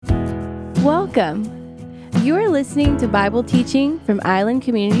Welcome. You are listening to Bible teaching from Island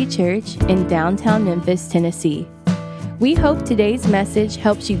Community Church in downtown Memphis, Tennessee. We hope today's message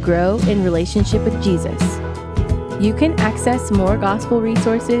helps you grow in relationship with Jesus. You can access more gospel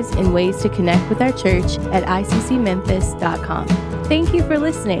resources and ways to connect with our church at iccmemphis.com. Thank you for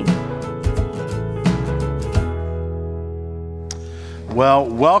listening. Well,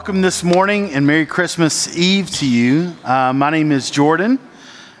 welcome this morning and Merry Christmas Eve to you. My name is Jordan,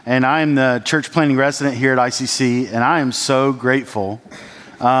 and I am the church planting resident here at ICC, and I am so grateful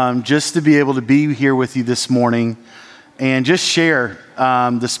just to be able to be here with you this morning and just share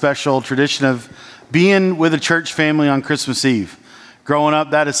the special tradition of being with a church family on Christmas Eve. Growing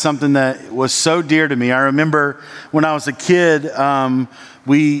up, that is something that was so dear to me. I remember when I was a kid,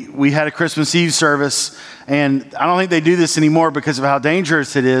 we had a Christmas Eve service, and I don't think they do this anymore because of how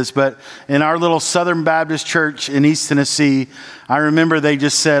dangerous it is, but in our little Southern Baptist church in East Tennessee, I remember they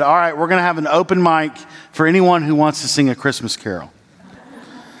just said, all right, we're going to have an open mic for anyone who wants to sing a Christmas carol.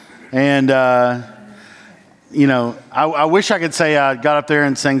 And, I wish I could say I got up there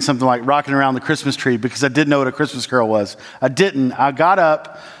and sang something like Rocking Around the Christmas Tree, because I didn't know what a Christmas carol was. I didn't. I got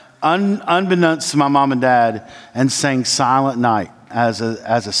up, unbeknownst to my mom and dad, and sang Silent Night as a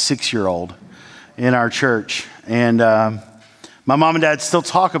 6-year-old in our church. And my mom and dad still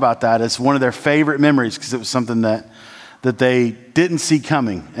talk about that as one of their favorite memories, because it was something that they didn't see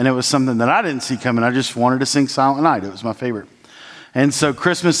coming. And it was something that I didn't see coming. I just wanted to sing Silent Night. It was my favorite. And so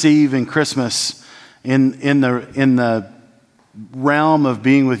Christmas Eve and Christmas in the realm of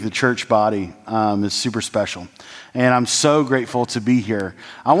being with the church body is super special. And I'm so grateful to be here.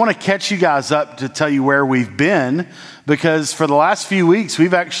 I want to catch you guys up to tell you where we've been, because for the last few weeks,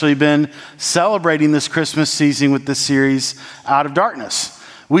 we've actually been celebrating this Christmas season with this series, Out of Darkness.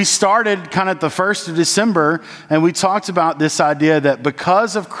 We started kind of at the 1st of December, and we talked about this idea that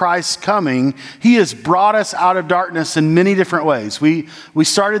because of Christ's coming, he has brought us out of darkness in many different ways. We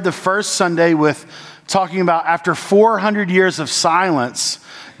started the first Sunday with talking about after 400 years of silence,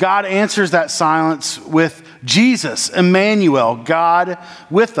 God answers that silence with Jesus, Emmanuel, God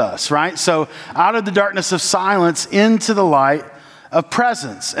with us, right? So out of the darkness of silence into the light of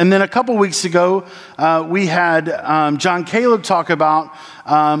presence. And then a couple weeks ago, we had John Caleb talk about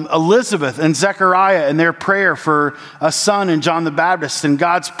Elizabeth and Zechariah and their prayer for a son in John the Baptist, and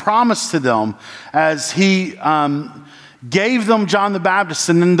God's promise to them as he gave them John the Baptist,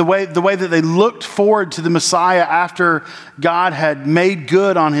 and then the way that they looked forward to the Messiah after God had made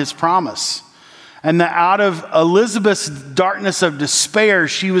good on his promise. And that out of Elizabeth's darkness of despair,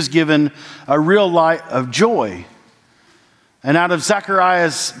 she was given a real light of joy. And out of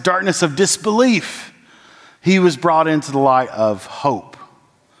Zechariah's darkness of disbelief, he was brought into the light of hope.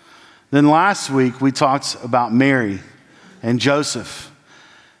 Then last week, we talked about Mary and Joseph.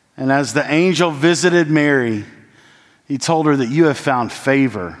 And as the angel visited Mary, he told her that you have found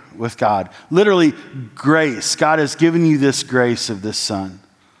favor with God. Literally, grace. God has given you this grace of this son.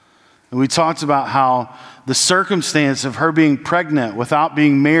 And we talked about how the circumstance of her being pregnant without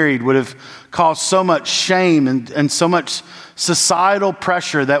being married would have caused so much shame and so much societal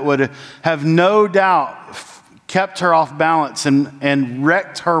pressure that would have no doubt kept her off balance and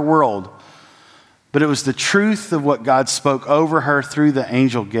wrecked her world. But it was the truth of what God spoke over her through the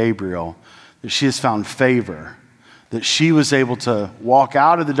angel Gabriel that she has found favor, that she was able to walk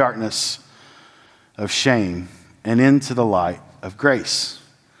out of the darkness of shame and into the light of grace.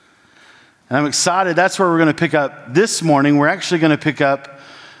 And I'm excited. That's where we're going to pick up this morning. We're actually going to pick up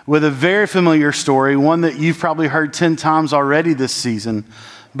with a very familiar story, one that you've probably heard 10 times already this season,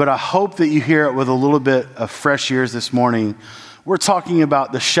 but I hope that you hear it with a little bit of fresh ears this morning. We're talking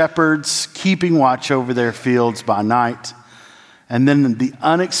about the shepherds keeping watch over their fields by night, and then the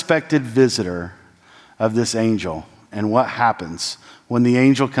unexpected visitor of this angel and what happens when the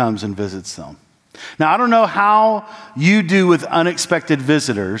angel comes and visits them. Now, I don't know how you do with unexpected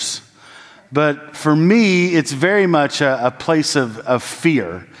visitors, but for me, it's very much a place of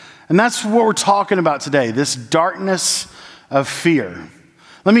fear. And that's what we're talking about today, this darkness of fear.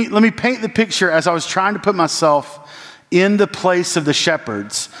 Let me paint the picture as I was trying to put myself in the place of the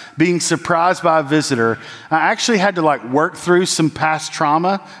shepherds, being surprised by a visitor. I actually had to work through some past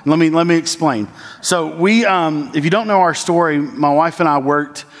trauma. Let me explain. So if you don't know our story, my wife and I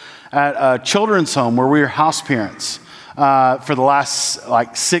worked at a children's home where we were house parents for the last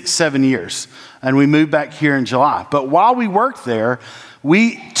 6-7 years. And we moved back here in July. But while we worked there,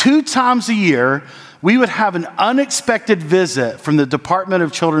 2 times a year, we would have an unexpected visit from the Department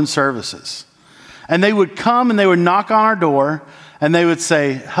of Children's Services. And they would come and they would knock on our door and they would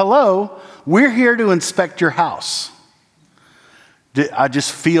say, hello, we're here to inspect your house. I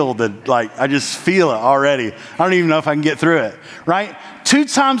just feel I just feel it already. I don't even know if I can get through it, right? 2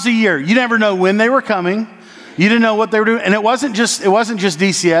 times a year. You never know when they were coming. You didn't know what they were doing. And it wasn't just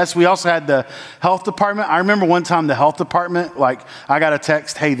DCS. We also had the health department. I remember one time the health department, I got a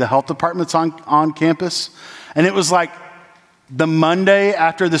text, hey, the health department's on campus. And it was like the Monday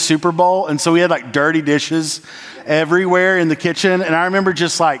after the Super Bowl. And so we had dirty dishes everywhere in the kitchen. And I remember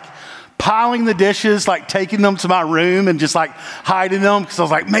just piling the dishes, taking them to my room and just hiding them because I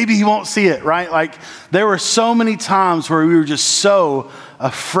was like, maybe he won't see it, right? There were so many times where we were just so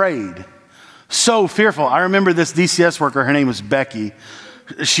afraid, so fearful. I remember this DCS worker, her name was Becky.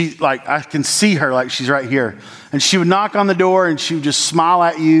 She, I can see her, she's right here. And she would knock on the door and she would just smile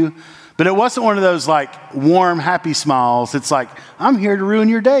at you. But it wasn't one of those warm, happy smiles. It's I'm here to ruin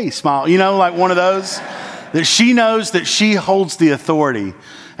your day smile. One of those that she knows that she holds the authority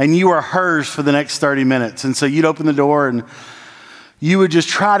and you are hers for the next 30 minutes. And so you'd open the door and you would just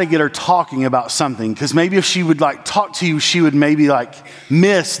try to get her talking about something. Because maybe if she would talk to you, she would maybe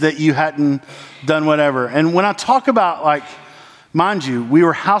miss that you hadn't done whatever. And when I talk about mind you, we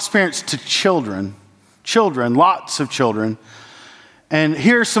were house parents to children, lots of children. And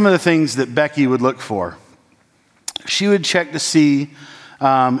here are some of the things that Becky would look for. She would check to see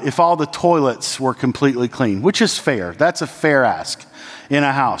if all the toilets were completely clean, which is fair. That's a fair ask in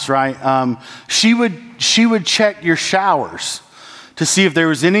a house, right? She would check your showers to see if there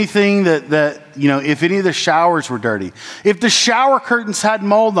was anything that if any of the showers were dirty. If the shower curtains had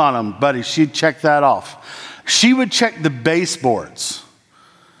mold on them, buddy, she'd check that off. She would check the baseboards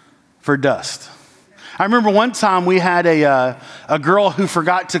for dust. I remember one time we had a girl who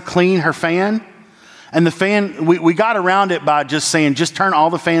forgot to clean her fan. And the fan, we got around it by just saying, just turn all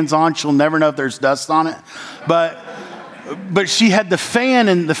the fans on. She'll never know if there's dust on it. But she had the fan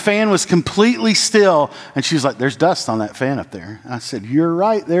and the fan was completely still. And she was like, there's dust on that fan up there. And I said, you're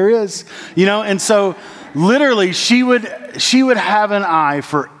right, there is. And so literally she would have an eye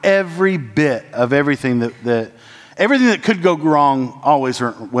for every bit of everything that could go wrong always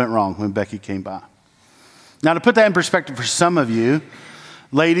went wrong when Becky came by. Now, to put that in perspective for some of you,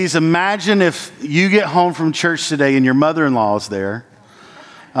 ladies, imagine if you get home from church today and your mother-in-law is there,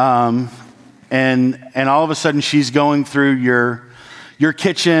 and all of a sudden she's going through your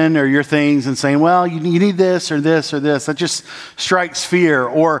kitchen or your things and saying, well, you need this or this or this. That just strikes fear.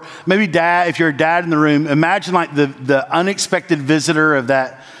 Or maybe dad, if you're a dad in the room, imagine the unexpected visitor of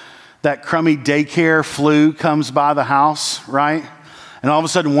that crummy daycare flu comes by the house, right? And all of a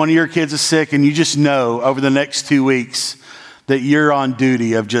sudden one of your kids is sick and you just know over the next 2 weeks that you're on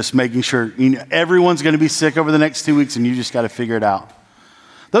duty of just making sure everyone's going to be sick over the next 2 weeks and you just got to figure it out.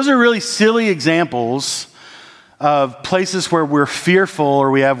 Those are really silly examples of places where we're fearful or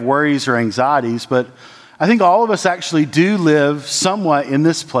we have worries or anxieties, but I think all of us actually do live somewhat in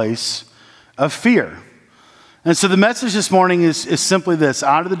this place of fear. And so the message this morning is simply this: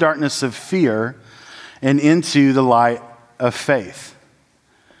 out of the darkness of fear and into the light of faith.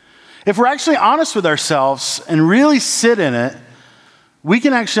 If we're actually honest with ourselves and really sit in it, we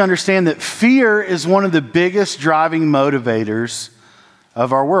can actually understand that fear is one of the biggest driving motivators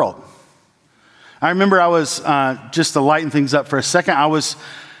of our world. I remember I was, just to lighten things up for a second,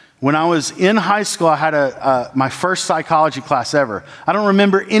 when I was in high school, I had my first psychology class ever. I don't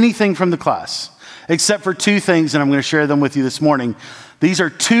remember anything from the class, except for 2 things, and I'm going to share them with you this morning. These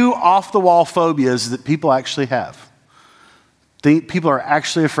are 2 off-the-wall phobias that people actually have. People are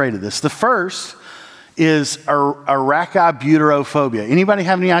actually afraid of this. The first is arachibutyrophobia. Anybody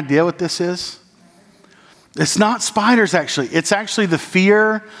have any idea what this is? It's not spiders, actually. It's actually the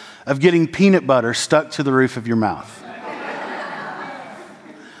fear of getting peanut butter stuck to the roof of your mouth.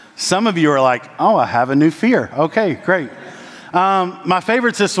 Some of you are like, oh, I have a new fear. Okay, great. My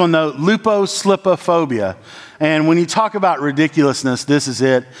favorite's this one, though, luposlipophobia. And when you talk about ridiculousness, this is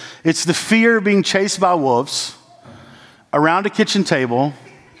it. It's the fear of being chased by wolves around a kitchen table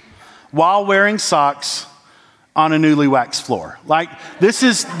while wearing socks on a newly waxed floor. This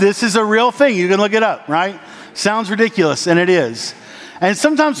is a real thing. You can look it up, right? Sounds ridiculous, and it is. And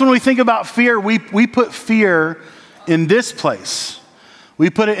sometimes when we think about fear, we put fear in this place. We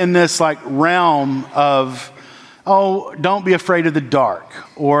put it in this realm of, oh, don't be afraid of the dark,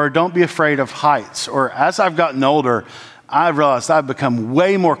 or don't be afraid of heights. Or as I've gotten older, I've realized I've become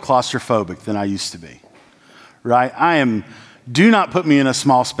way more claustrophobic than I used to be. Right? Do not put me in a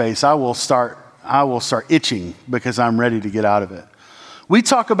small space. I will start itching because I'm ready to get out of it. We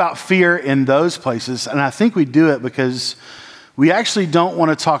talk about fear in those places, and I think we do it because we actually don't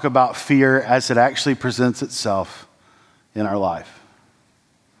want to talk about fear as it actually presents itself in our life.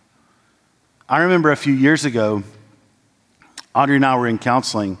 I remember a few years ago, Audrey and I were in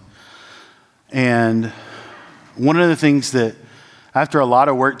counseling, and one of the things that after a lot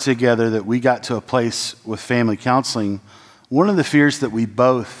of work together that we got to a place with family counseling, one of the fears that we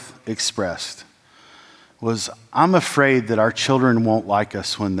both expressed was, I'm afraid that our children won't like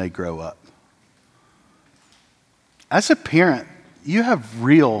us when they grow up. As a parent, you have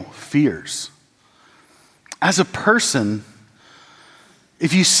real fears. As a person,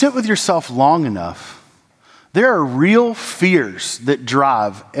 if you sit with yourself long enough, there are real fears that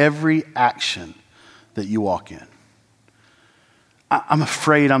drive every action that you walk in. I'm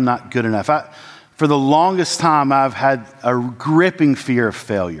afraid I'm not good enough. For the longest time, I've had a gripping fear of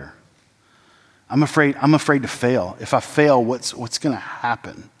failure. I'm afraid to fail. If I fail, what's going to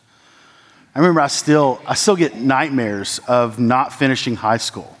happen? I remember I still get nightmares of not finishing high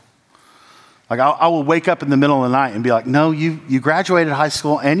school. Like I will wake up in the middle of the night and be like, no, you graduated high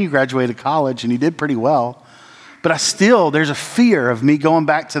school and you graduated college and you did pretty well. But there's a fear of me going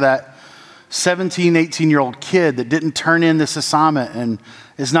back to that 17, 18-year-old kid that didn't turn in this assignment and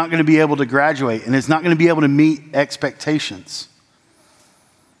is not going to be able to graduate and is not going to be able to meet expectations.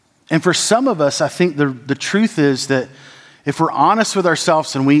 And for some of us, I think the truth is that if we're honest with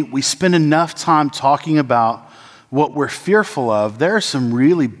ourselves and we spend enough time talking about what we're fearful of, there are some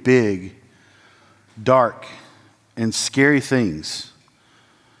really big, dark, and scary things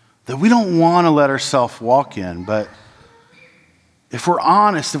that we don't want to let ourselves walk in. But if we're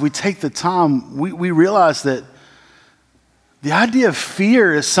honest, if we take the time, we realize that the idea of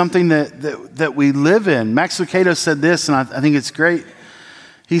fear is something that we live in. Max Lucado said this, and I think it's great.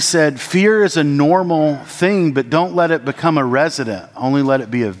 He said, fear is a normal thing, but don't let it become a resident. Only let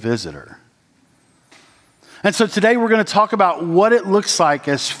it be a visitor. And so today we're going to talk about what it looks like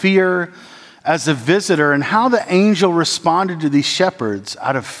as fear as a visitor and how the angel responded to these shepherds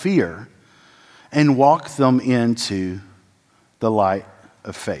out of fear and walked them into the light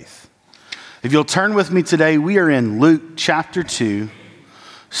of faith. If you'll turn with me today, we are in Luke chapter 2,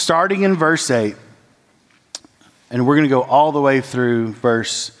 starting in verse 8. And we're going to go all the way through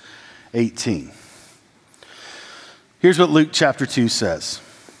verse 18. Here's what Luke chapter 2 says.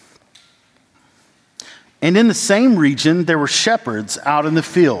 And in the same region, there were shepherds out in the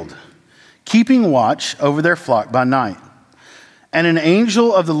field, keeping watch over their flock by night. And an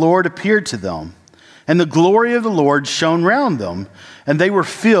angel of the Lord appeared to them, and the glory of the Lord shone round them, and they were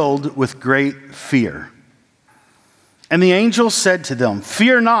filled with great fear. And the angel said to them,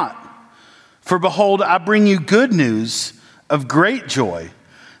 fear not. For behold, I bring you good news of great joy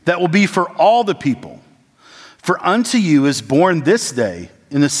that will be for all the people. For unto you is born this day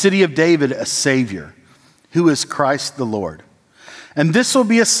in the city of David a Savior, who is Christ the Lord. And this will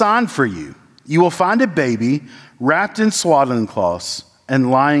be a sign for you. You will find a baby wrapped in swaddling cloths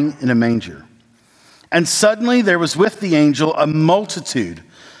and lying in a manger. And suddenly there was with the angel a multitude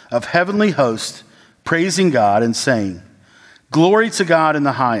of heavenly hosts praising God and saying, glory to God in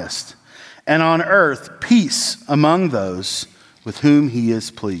the highest, and on earth peace among those with whom he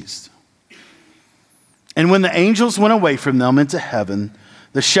is pleased. And when the angels went away from them into heaven,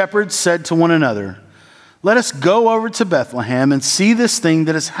 the shepherds said to one another, let us go over to Bethlehem and see this thing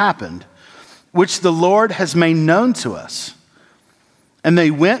that has happened, which the Lord has made known to us. And they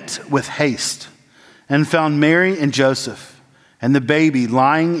went with haste and found Mary and Joseph and the baby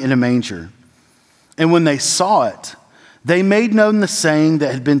lying in a manger. And when they saw it, they made known the saying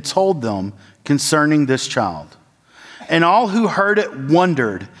that had been told them concerning this child. And all who heard it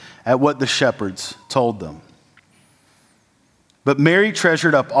wondered at what the shepherds told them. But Mary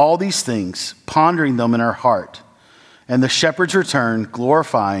treasured up all these things, pondering them in her heart. And the shepherds returned,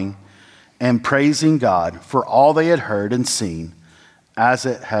 glorifying and praising God for all they had heard and seen as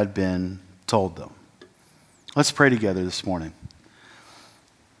it had been told them. Let's pray together this morning.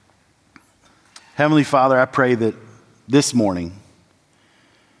 Heavenly Father, I pray that this morning,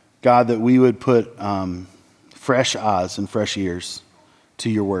 God, that we would put fresh eyes and fresh ears to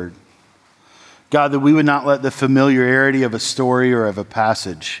your word. God, that we would not let the familiarity of a story or of a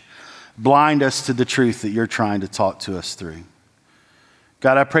passage blind us to the truth that you're trying to talk to us through.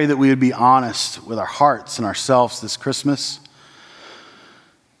 God, I pray that we would be honest with our hearts and ourselves this Christmas,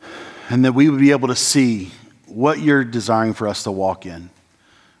 and that we would be able to see what you're desiring for us to walk in,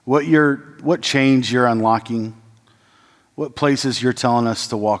 what change you're unlocking, what places you're telling us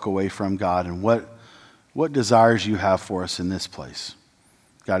to walk away from, God, and what desires you have for us in this place.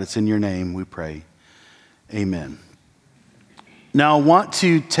 God, it's in your name we pray. Amen. Now I want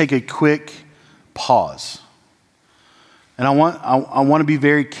to take a quick pause. And I want to be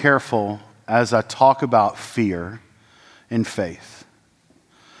very careful as I talk about fear and faith.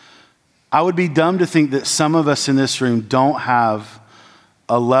 I would be dumb to think that some of us in this room don't have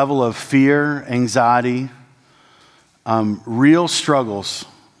a level of fear, anxiety, real struggles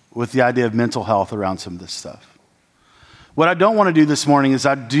with the idea of mental health around some of this stuff. What I don't want to do this morning is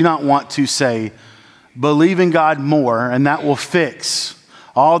I do not want to say, believe in God more, and that will fix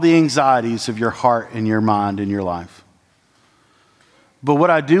all the anxieties of your heart and your mind and your life. But what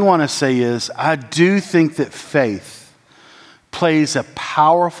I do want to say is, I do think that faith plays a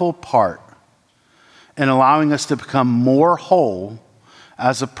powerful part in allowing us to become more whole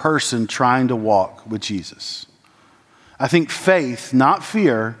as a person trying to walk with Jesus. I think faith, not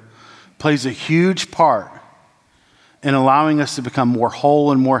fear, plays a huge part in allowing us to become more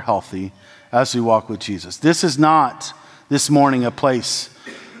whole and more healthy as we walk with Jesus. This is not, this morning, a place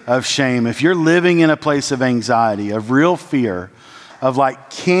of shame. If you're living in a place of anxiety, of real fear, of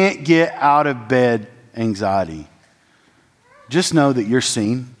can't get out of bed anxiety, just know that you're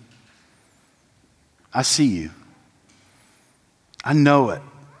seen. I see you. I know it.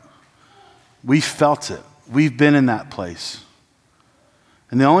 We felt it. We've been in that place.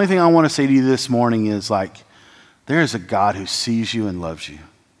 And the only thing I want to say to you this morning is there is a God who sees you and loves you.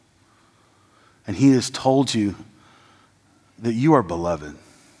 And he has told you that you are beloved.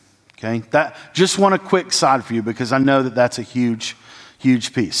 Okay? That just want a quick side for you because I know that that's a huge,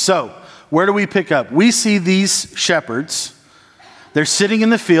 huge piece. So, where do we pick up? We see these shepherds. They're sitting in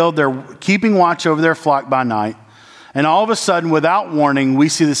the field. They're keeping watch over their flock by night. And all of a sudden, without warning, we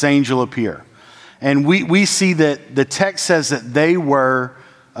see this angel appear. And we see that the text says that they were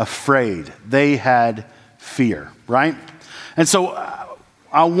afraid. They had fear, right? And so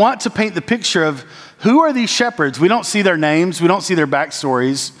I want to paint the picture of who are these shepherds. We don't see their names. We don't see their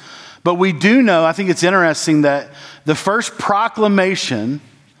backstories. But we do know, I think it's interesting that the first proclamation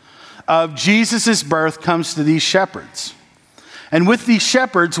of Jesus' birth comes to these shepherds. And with these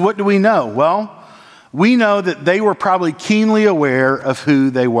shepherds, what do we know? Well, we know that they were probably keenly aware of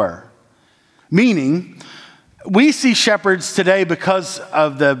who they were. Meaning, we see shepherds today because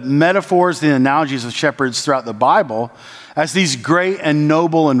of the metaphors, the analogies of shepherds throughout the Bible as these great and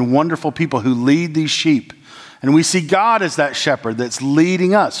noble and wonderful people who lead these sheep. And we see God as that shepherd that's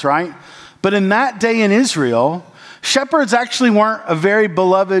leading us, right? But in that day in Israel, shepherds actually weren't a very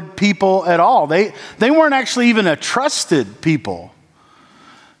beloved people at all. They weren't actually even a trusted people.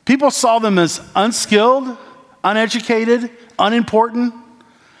 People saw them as unskilled, uneducated, unimportant,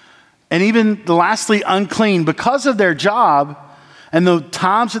 and even lastly, unclean. Because of their job and the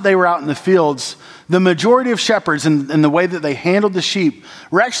times that they were out in the fields, the majority of shepherds and the way that they handled the sheep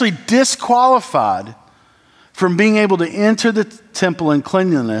were actually disqualified from being able to enter the temple in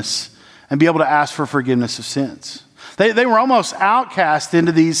cleanliness and be able to ask for forgiveness of sins. They were almost outcast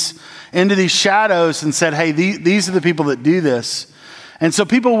into these shadows and said, hey, these are the people that do this. And so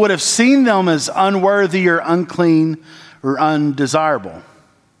people would have seen them as unworthy or unclean or undesirable.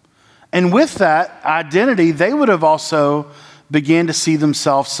 And with that identity, they would have also began to see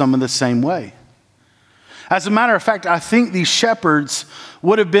themselves some of the same way. As a matter of fact, I think these shepherds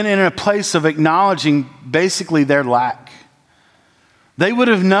would have been in a place of acknowledging basically their lack. They would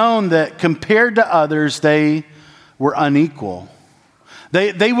have known that compared to others, they were unequal.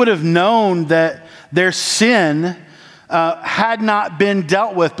 They would have known that their sin had not been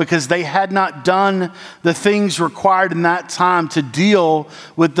dealt with because they had not done the things required in that time to deal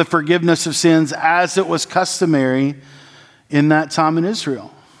with the forgiveness of sins as it was customary in that time in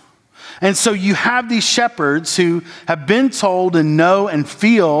Israel. And so you have these shepherds who have been told and know and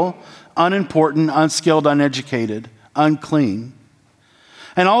feel unimportant, unskilled, uneducated, unclean.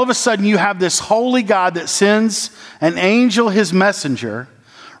 And all of a sudden you have this holy God that sends an angel, his messenger,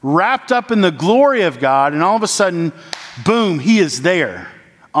 wrapped up in the glory of God, and all of a sudden, boom, he is there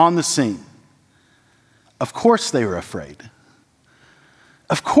on the scene. Of course they were afraid.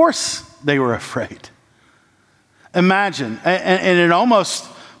 Of course they were afraid. Imagine, and it almost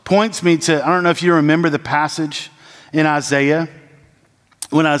points me to, I don't know if you remember the passage in Isaiah,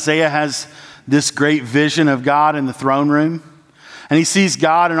 when Isaiah has this great vision of God in the throne room. And he sees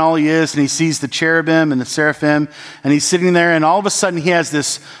God and all he is, and he sees the cherubim and the seraphim, and he's sitting there, and all of a sudden he has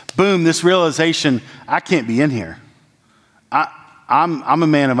this boom, this realization, I can't be in here. I'm a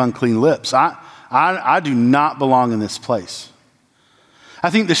man of unclean lips. I do not belong in this place. I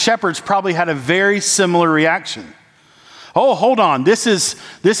think the shepherds probably had a very similar reaction. Oh, hold on. This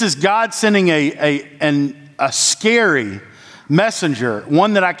is God sending a scary messenger,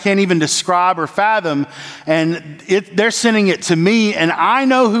 one that I can't even describe or fathom, and they're sending it to me, and I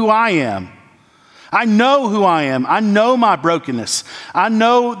know who I am. I know who I am. I know my brokenness. I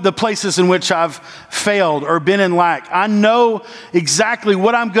know the places in which I've failed or been in lack. I know exactly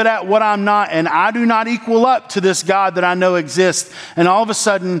what I'm good at, what I'm not, and I do not equal up to this God that I know exists. And all of a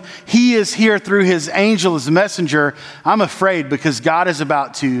sudden, he is here through his angel as a messenger. I'm afraid because God is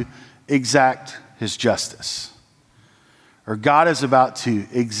about to exact his justice, or God is about to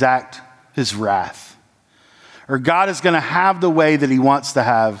exact his wrath, or God is going to have the way that he wants to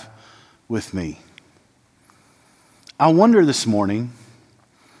have with me. I wonder this morning,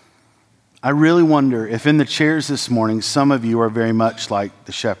 I really wonder if in the chairs this morning, some of you are very much like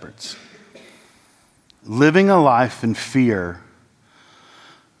the shepherds, living a life in fear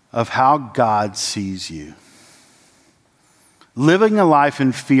of how God sees you. Living a life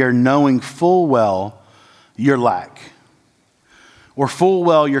in fear, knowing full well your lack, or full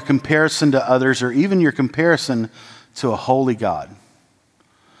well your comparison to others, or even your comparison to a holy God.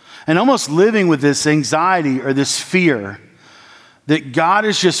 And almost living with this anxiety or this fear that God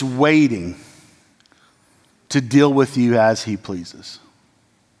is just waiting to deal with you as he pleases.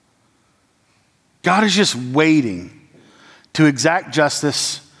 God is just waiting to exact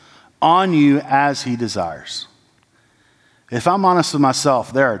justice on you as he desires. If I'm honest with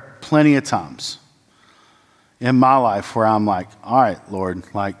myself, there are plenty of times in my life where I'm like, all right, Lord,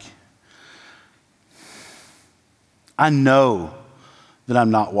 like, I know that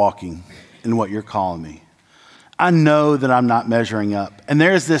I'm not walking in what you're calling me. I know that I'm not measuring up. And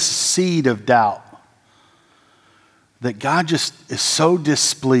there's this seed of doubt that God just is so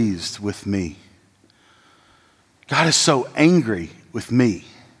displeased with me. God is so angry with me.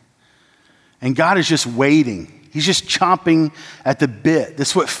 And God is just waiting. He's just chomping at the bit.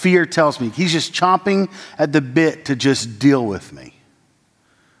 That's what fear tells me. He's just chomping at the bit to just deal with me.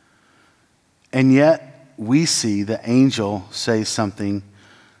 And yet, we see the angel say something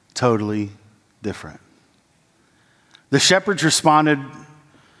totally different. The shepherds responded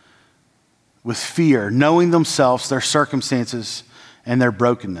with fear, knowing themselves, their circumstances, and their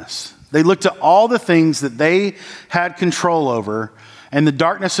brokenness. They looked at all the things that they had control over, and the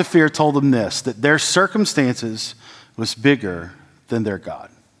darkness of fear told them this, that their circumstances was bigger than their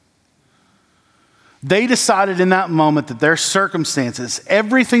God. They decided in that moment that their circumstances,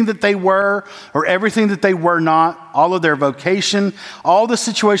 everything that they were or everything that they were not, all of their vocation, all the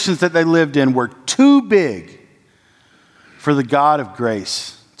situations that they lived in were too big for the God of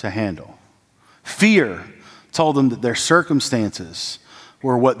grace to handle. Fear told them that their circumstances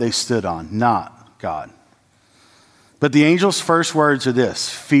were what they stood on, not God. But the angel's first words are this: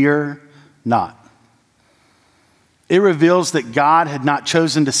 fear not. It reveals that God had not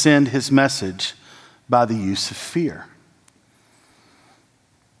chosen to send his message by the use of fear.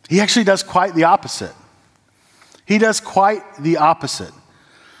 He actually does quite the opposite. He does quite the opposite.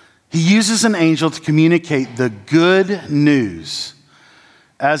 He uses an angel to communicate the good news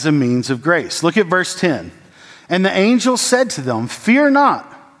as a means of grace. Look at verse 10. And the angel said to them, "Fear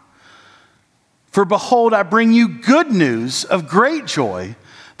not, for behold, I bring you good news of great joy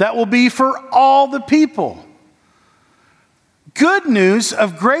that will be for all the people." Good news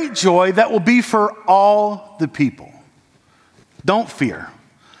of great joy that will be for all the people. Don't fear.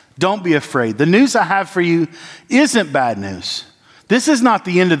 Don't be afraid. The news I have for you isn't bad news. This is not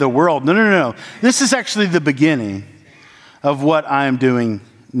the end of the world. No. This is actually the beginning of what I am doing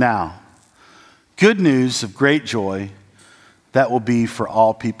now. Good news of great joy that will be for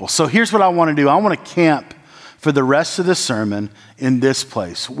all people. So here's what I want to do. I want to camp for the rest of the sermon in this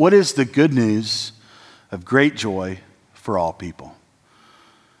place. What is the good news of great joy for all people?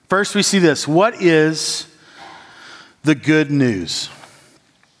 First, we see this. What is the good news?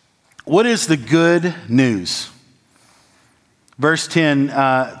 What is the good news? Verse 10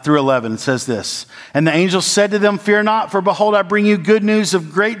 through 11 says this. And the angel said to them, "Fear not, for behold, I bring you good news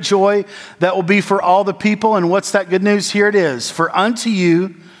of great joy that will be for all the people." And what's that good news? Here it is. "For unto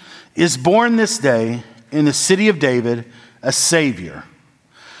you is born this day in the city of David a Savior,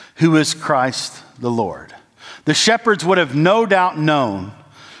 who is Christ the Lord." The shepherds would have no doubt known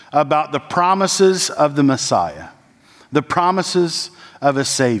about the promises of the Messiah, the promises of a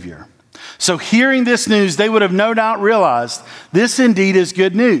Savior. So hearing this news, they would have no doubt realized this indeed is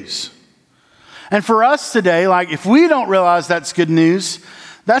good news. And for us today, like if we don't realize that's good news,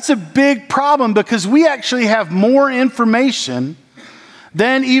 that's a big problem because we actually have more information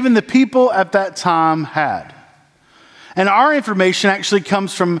than even the people at that time had. And our information actually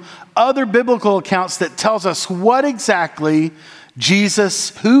comes from other biblical accounts that tells us what exactly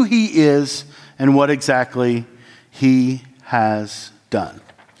Jesus, who he is, and what exactly he has done.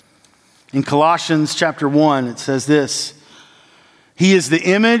 In Colossians chapter 1, it says this: He is the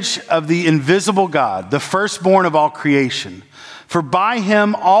image of the invisible God, the firstborn of all creation. For by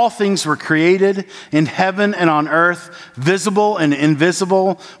him all things were created in heaven and on earth, visible and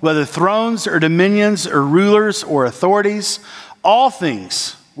invisible, whether thrones or dominions or rulers or authorities. All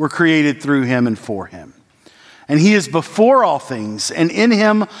things were created through him and for him. And he is before all things, and in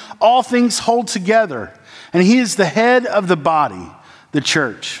him all things hold together. And he is the head of the body, the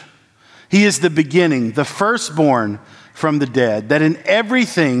church. He is the beginning, the firstborn from the dead, that in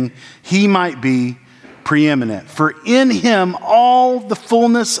everything he might be preeminent. For in him all the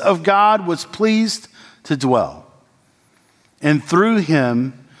fullness of God was pleased to dwell, and through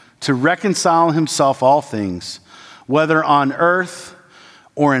him to reconcile himself all things, whether on earth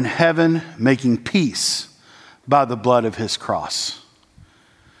or in heaven, making peace by the blood of his cross.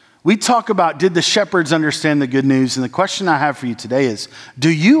 We talk about, did the shepherds understand the good news? And the question I have for you today is, do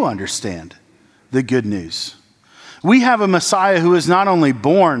you understand the good news? We have a Messiah who is not only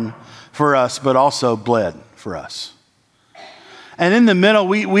born for us, but also bled for us. And in the middle,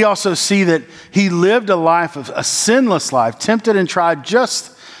 we also see that he lived a life of a sinless life, tempted and tried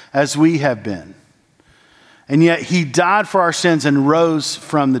just as we have been. And yet he died for our sins and rose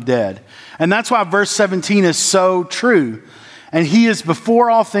from the dead. And that's why verse 17 is so true. And he is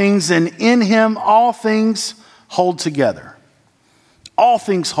before all things, and in him all things hold together. All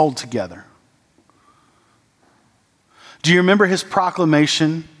things hold together. Do you remember his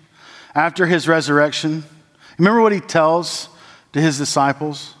proclamation after his resurrection? Remember what he tells to his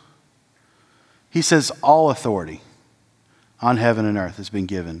disciples? He says, all authority on heaven and earth has been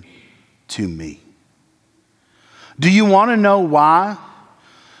given to me. Do you want to know why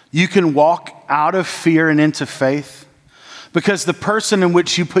you can walk out of fear and into faith? Because the person in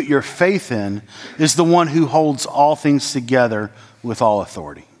which you put your faith in is the one who holds all things together with all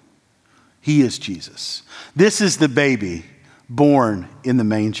authority. He is Jesus. This is the baby born in the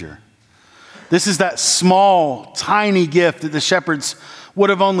manger. This is that small, tiny gift that the shepherds would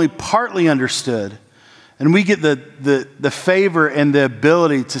have only partly understood. And we get the favor and the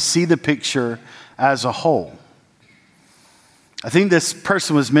ability to see the picture as a whole. I think this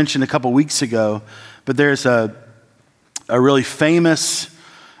person was mentioned a couple weeks ago, but there's a really famous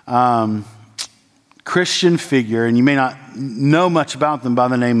Christian figure, and you may not know much about them, by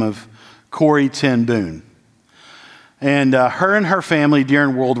the name of Corrie ten Boom. And her and her family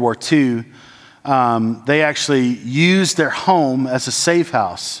during World War II, they actually used their home as a safe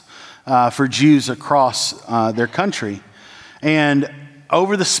house for Jews across their country. And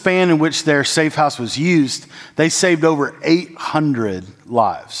over the span in which their safe house was used, they saved over 800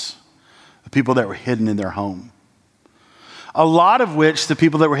 lives of people that were hidden in their home. A lot of which, the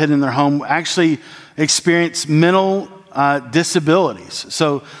people that were hidden in their home, actually experienced mental disabilities.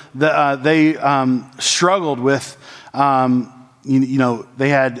 So they struggled with, they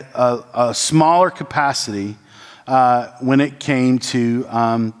had a smaller capacity when it came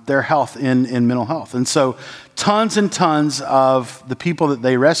to their health in mental health. And so tons and tons of the people that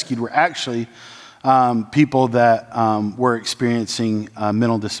they rescued were actually people that were experiencing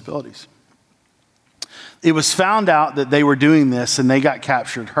mental disabilities. It was found out that they were doing this, and they got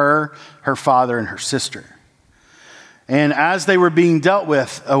captured, her father, and her sister. And as they were being dealt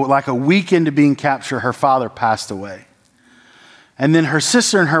with, like a week into being captured, her father passed away. And then her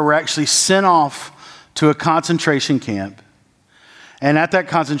sister and her were actually sent off to a concentration camp. And at that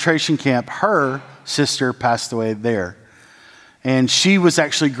concentration camp, her sister passed away there. And she was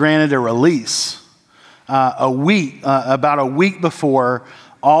actually granted a release about a week before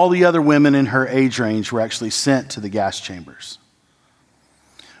all the other women in her age range were actually sent to the gas chambers.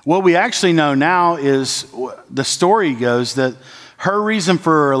 What we actually know now is the story goes that her reason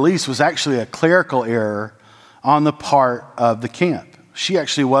for her release was actually a clerical error on the part of the camp. She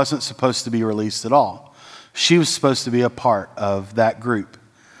actually wasn't supposed to be released at all. She was supposed to be a part of that group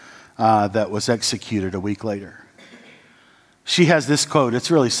that was executed a week later. She has this quote. It's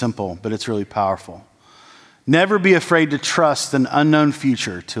really simple, but it's really powerful. Never be afraid to trust an unknown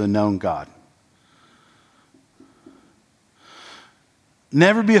future to a known God.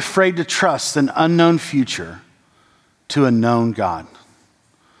 Never be afraid to trust an unknown future to a known God.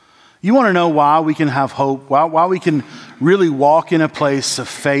 You want to know why we can have hope, why we can really walk in a place of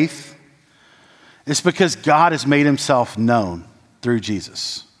faith? It's because God has made himself known through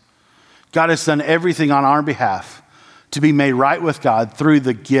Jesus. God has done everything on our behalf to be made right with God through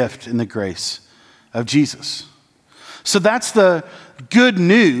the gift and the grace of Jesus. So that's the good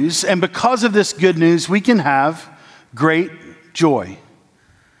news. And because of this good news, we can have great joy.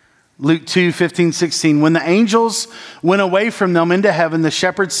 Luke 2, 15, 16. When the angels went away from them into heaven, the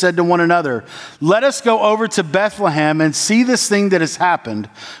shepherds said to one another, "Let us go over to Bethlehem and see this thing that has happened,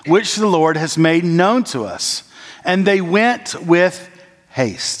 which the Lord has made known to us." And they went with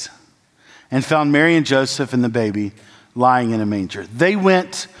haste and found Mary and Joseph and the baby lying in a manger. They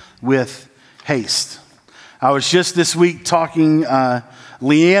went with haste. I was just this week talking,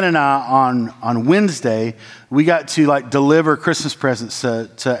 Leanne and I on Wednesday, we got to deliver Christmas presents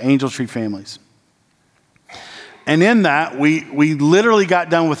to Angel Tree families. And in that, we literally got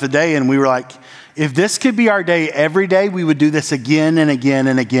done with the day and we were like, if this could be our day every day, we would do this again and again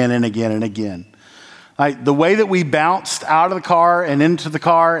and again and again and again. Like the way that we bounced out of the car and into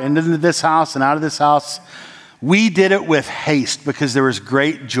this house and out of this house, we did it with haste because there was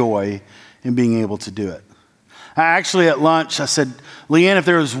great joy in being able to do it. Actually, at lunch, I said, Leanne, if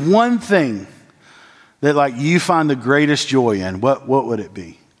there was one thing that you find the greatest joy in, what would it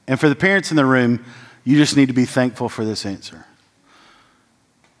be? And for the parents in the room, you just need to be thankful for this answer.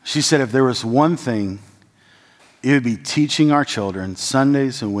 She said, if there was one thing, it would be teaching our children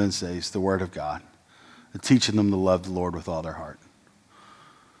Sundays and Wednesdays the Word of God, and teaching them to love the Lord with all their heart.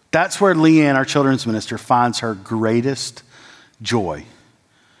 That's where Leanne, our children's minister, finds her greatest joy,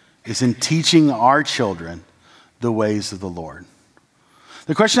 is in teaching our children the ways of the Lord.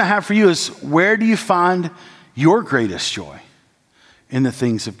 The question I have for you is, where do you find your greatest joy in the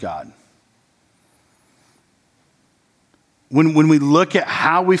things of God? When we look at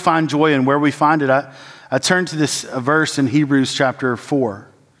how we find joy and where we find it, I turn to this verse in Hebrews chapter 4.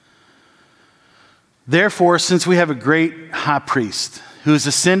 Therefore, since we have a great high priest who has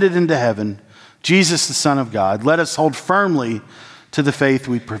ascended into heaven, Jesus, the Son of God, let us hold firmly to the faith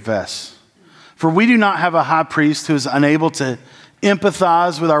we profess. For we do not have a high priest who is unable to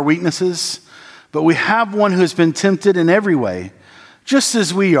empathize with our weaknesses, but we have one who has been tempted in every way, just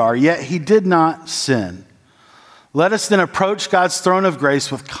as we are, yet he did not sin. Let us then approach God's throne of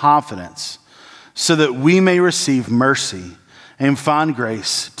grace with confidence, so that we may receive mercy and find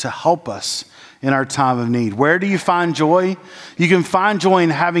grace to help us in our time of need. Where do you find joy? You can find joy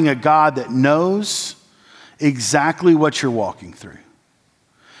in having a God that knows exactly what you're walking through.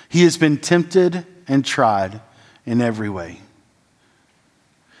 He has been tempted and tried in every way.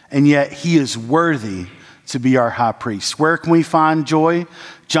 And yet he is worthy to be our high priest. Where can we find joy?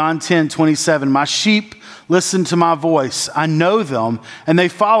 John 10, 27. My sheep listen to my voice. I know them and they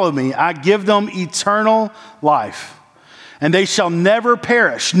follow me. I give them eternal life and they shall never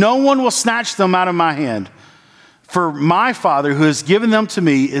perish. No one will snatch them out of my hand. For my Father who has given them to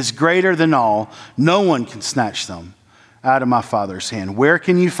me is greater than all. No one can snatch them out of my Father's hand. Where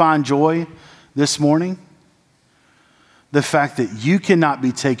can you find joy this morning? The fact that you cannot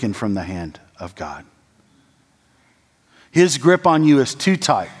be taken from the hand of God. His grip on you is too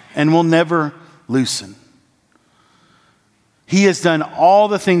tight and will never loosen. He has done all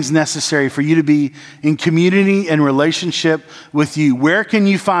the things necessary for you to be in community and relationship with you. Where can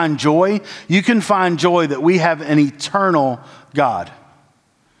you find joy? You can find joy that we have an eternal God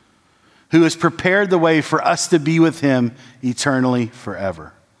who has prepared the way for us to be with him eternally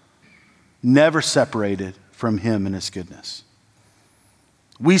forever. Never separated from him and his goodness.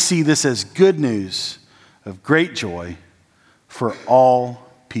 We see this as good news of great joy for all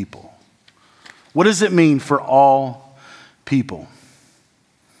people. What does it mean for all people?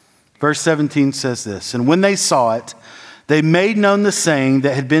 Verse 17 says this, and when they saw it, they made known the saying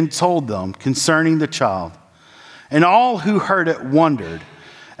that had been told them concerning the child. And all who heard it wondered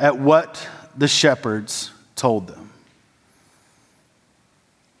at what the shepherds told them.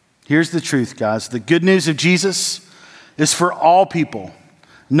 Here's the truth, guys. The good news of Jesus is for all people.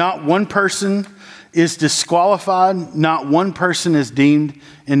 Not one person is disqualified. Not one person is deemed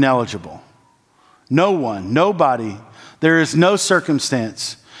ineligible. No one, nobody, there is no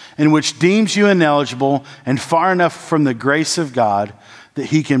circumstance in which deems you ineligible and far enough from the grace of God that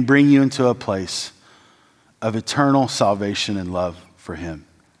he can bring you into a place of eternal salvation and love for him.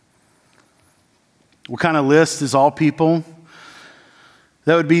 What kind of list is all people?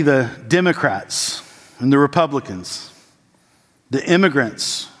 That would be the Democrats and the Republicans, the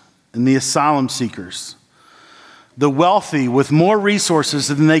immigrants and the asylum seekers, the wealthy with more resources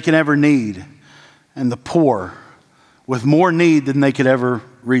than they can ever need, and the poor with more need than they could ever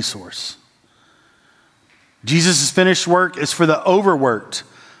resource. Jesus' finished work is for the overworked,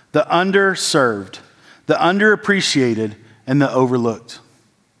 the underserved, the underappreciated, and the overlooked.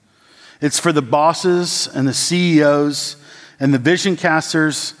 It's for the bosses and the CEOs and the vision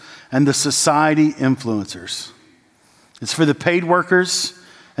casters and the society influencers. It's for the paid workers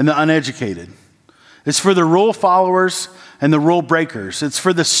and the uneducated. It's for the rule followers and the rule breakers. It's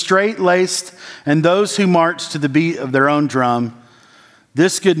for the straight-laced and those who march to the beat of their own drum.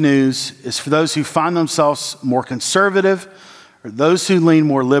 This good news is for those who find themselves more conservative or those who lean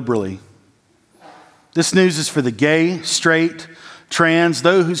more liberally. This news is for the gay, straight, trans,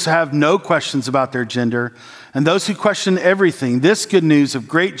 those who have no questions about their gender, and those who question everything. This good news of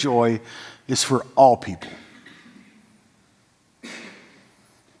great joy is for all people.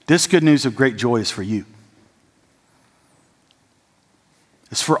 This good news of great joy is for you.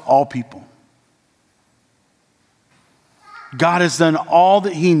 It's for all people. God has done all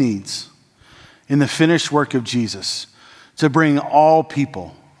that he needs in the finished work of Jesus to bring all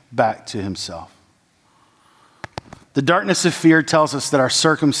people back to himself. The darkness of fear tells us that our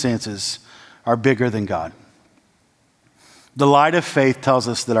circumstances are bigger than God. The light of faith tells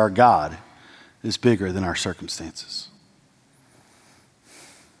us that our God is bigger than our circumstances.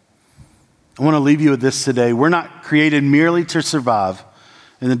 I want to leave you with this today. We're not created merely to survive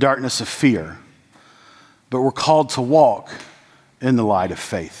in the darkness of fear, but we're called to walk in the light of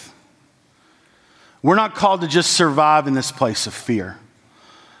faith. We're not called to just survive in this place of fear.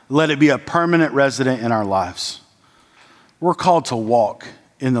 Let it be a permanent resident in our lives. We're called to walk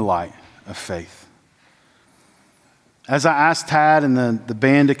in the light of faith. As I asked Tad and the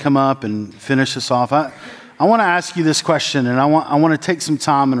band to come up and finish us off, I want to ask you this question, and I want to take some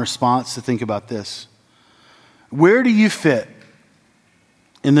time in response to think about this. Where do you fit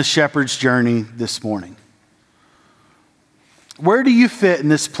in the shepherd's journey this morning? Where do you fit in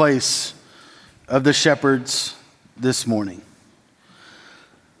this place of the shepherds this morning?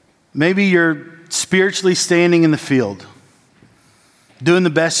 Maybe you're spiritually standing in the field, doing the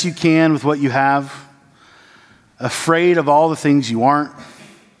best you can with what you have, afraid of all the things you aren't,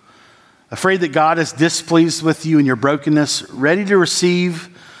 afraid that God is displeased with you in your brokenness, ready to receive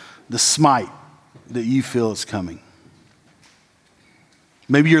the smite that you feel is coming.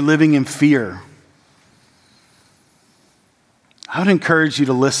 Maybe you're living in fear. I would encourage you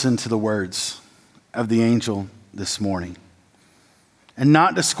to listen to the words of the angel this morning and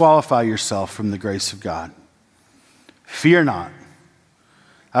not disqualify yourself from the grace of God. Fear not.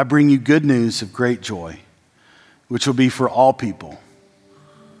 I bring you good news of great joy, which will be for all people.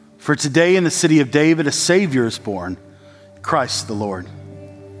 For today in the city of David, a Savior is born, Christ the Lord.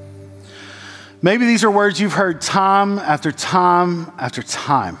 Maybe these are words you've heard time after time after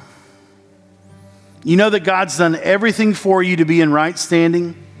time. You know that God's done everything for you to be in right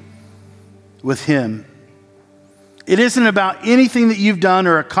standing with him. It isn't about anything that you've done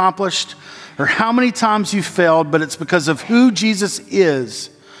or accomplished or how many times you've failed, but it's because of who Jesus is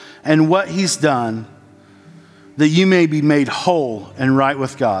and what he's done that you may be made whole and right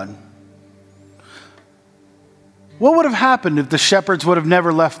with God. What would have happened if the shepherds would have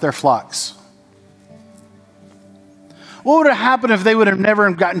never left their flocks? What would have happened if they would have never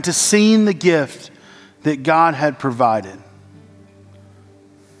gotten to see the gift that God had provided?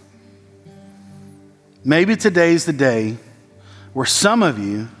 Maybe today's the day where some of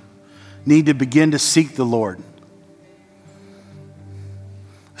you need to begin to seek the Lord.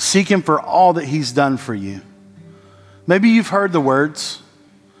 Seek him for all that he's done for you. Maybe you've heard the words.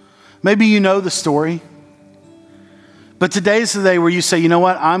 Maybe you know the story. But today's the day where you say, you know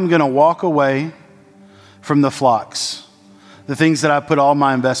what? I'm going to walk away from the flocks, the things that I put all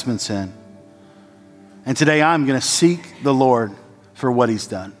my investments in. And today I'm going to seek the Lord for what he's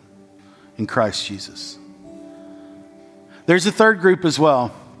done in Christ Jesus. There's a third group as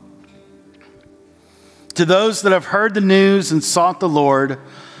well. To those that have heard the news and sought the Lord,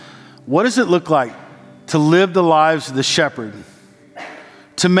 what does it look like to live the lives of the shepherd,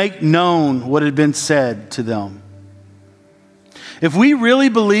 to make known what had been said to them? If we really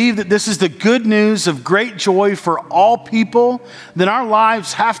believe that this is the good news of great joy for all people, then our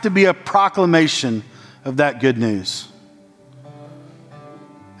lives have to be a proclamation of that good news.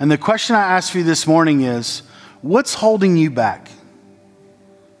 And the question I ask you this morning is, what's holding you back?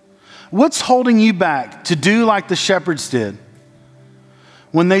 What's holding you back to do like the shepherds did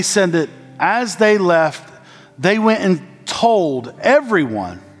when they said that as they left, they went and told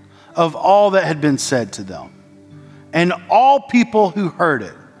everyone of all that had been said to them? And all people who heard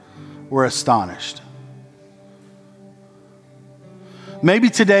it were astonished. Maybe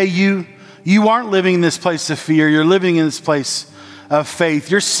today you aren't living in this place of fear. You're living in this place of faith.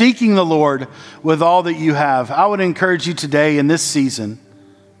 You're seeking the Lord with all that you have. I would encourage you today in this season,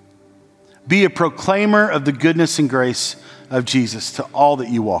 be a proclaimer of the goodness and grace of Jesus to all that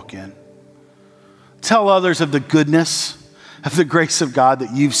you walk in. Tell others of the goodness, of the grace of God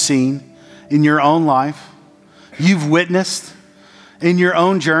that you've seen in your own life, you've witnessed in your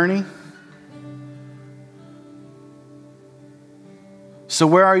own journey. So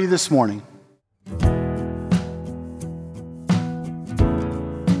where are you this morning?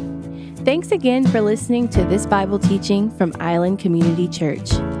 Thanks again for listening to this Bible teaching from Island Community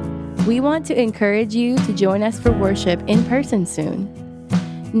Church. We want to encourage you to join us for worship in person soon.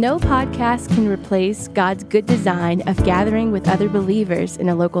 No podcast can replace God's good design of gathering with other believers in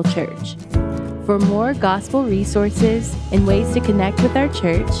a local church. For more gospel resources and ways to connect with our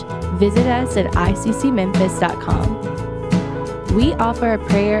church, visit us at iccmemphis.com. We offer a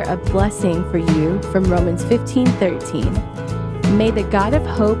prayer of blessing for you from Romans 15:13. May the God of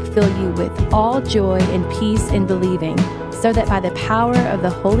hope fill you with all joy and peace in believing, so that by the power of the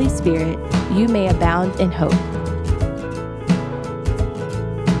Holy Spirit you may abound in hope.